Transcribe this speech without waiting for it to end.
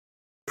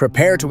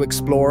Prepare to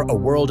explore a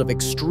world of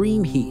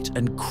extreme heat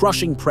and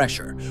crushing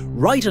pressure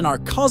right in our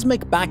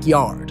cosmic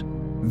backyard.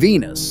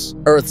 Venus,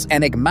 Earth's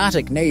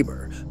enigmatic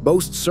neighbor,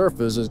 boasts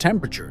surface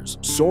temperatures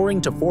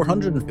soaring to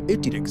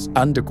 450 degrees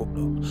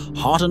undercooled,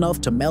 hot enough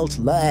to melt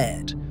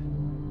lead.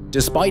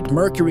 Despite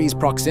Mercury's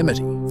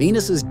proximity,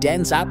 Venus's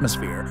dense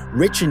atmosphere,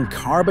 rich in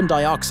carbon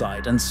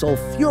dioxide and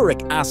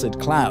sulfuric acid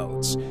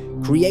clouds,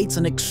 creates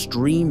an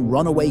extreme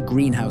runaway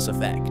greenhouse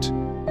effect.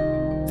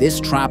 This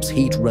traps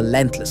heat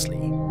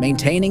relentlessly,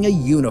 maintaining a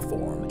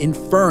uniform,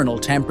 infernal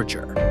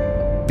temperature.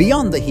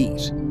 Beyond the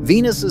heat,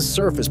 Venus's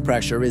surface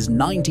pressure is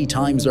 90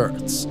 times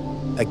Earth's,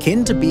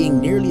 akin to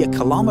being nearly a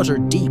kilometer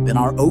deep in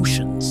our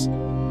oceans.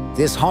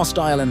 This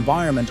hostile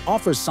environment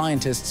offers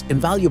scientists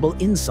invaluable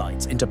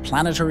insights into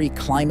planetary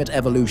climate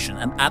evolution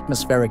and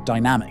atmospheric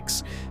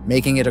dynamics,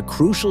 making it a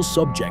crucial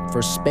subject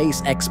for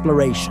space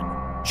exploration.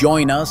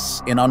 Join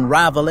us in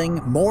unraveling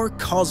more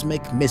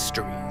cosmic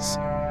mysteries.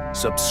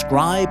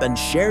 Subscribe and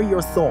share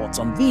your thoughts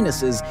on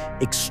Venus's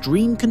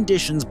extreme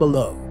conditions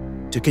below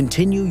to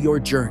continue your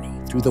journey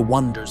through the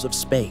wonders of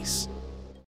space.